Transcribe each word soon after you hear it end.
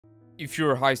If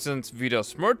your Hisense VIDAA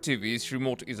Smart TV's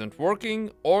remote isn't working,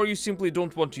 or you simply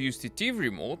don't want to use the TV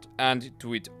remote and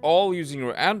do it all using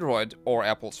your Android or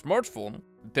Apple smartphone,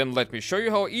 then let me show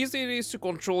you how easy it is to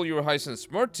control your Hisense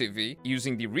Smart TV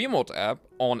using the Remote app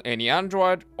on any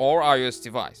Android or iOS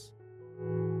device.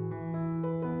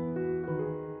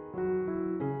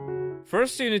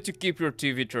 First, you need to keep your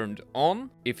TV turned on.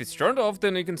 If it's turned off,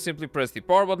 then you can simply press the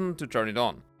power button to turn it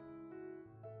on.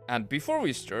 And before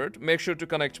we start, make sure to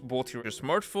connect both your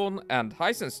smartphone and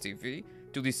Hisense TV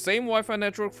to the same Wi-Fi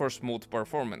network for smooth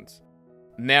performance.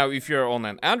 Now, if you're on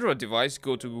an Android device,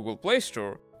 go to Google Play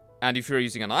Store, and if you're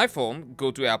using an iPhone,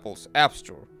 go to Apple's App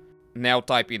Store. Now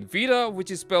type in VIDAA,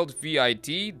 which is spelled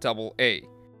VIDAA.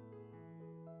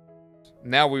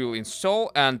 Now we will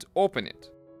install and open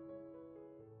it.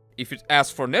 If it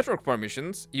asks for network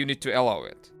permissions, you need to allow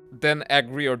it. Then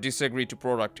agree or disagree to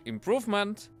product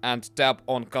improvement and tap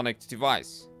on connect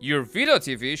device. Your VIDAA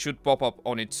TV should pop up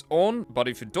on its own, but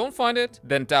if you don't find it,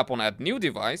 then tap on add new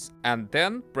device and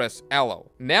then press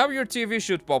allow. Now your TV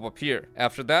should pop up here.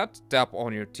 After that, tap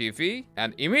on your TV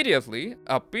and immediately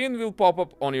a pin will pop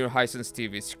up on your Hisense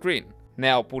TV screen.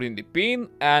 Now put in the pin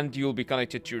and you'll be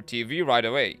connected to your TV right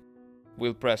away.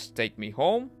 We'll press take me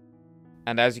home.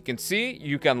 And as you can see,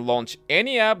 you can launch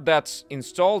any app that's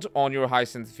installed on your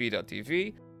Hisense VIDAA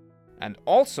TV. And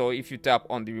also, if you tap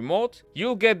on the remote,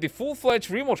 you'll get the full-fledged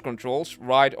remote controls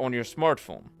right on your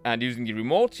smartphone. And using the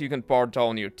remote, you can power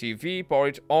down your TV, power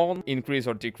it on, increase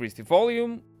or decrease the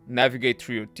volume, navigate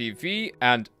through your TV,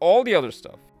 and all the other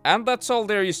stuff. And that's all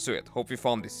there is to it. Hope you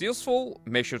found this useful.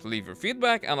 Make sure to leave your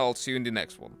feedback, and I'll see you in the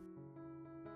next one.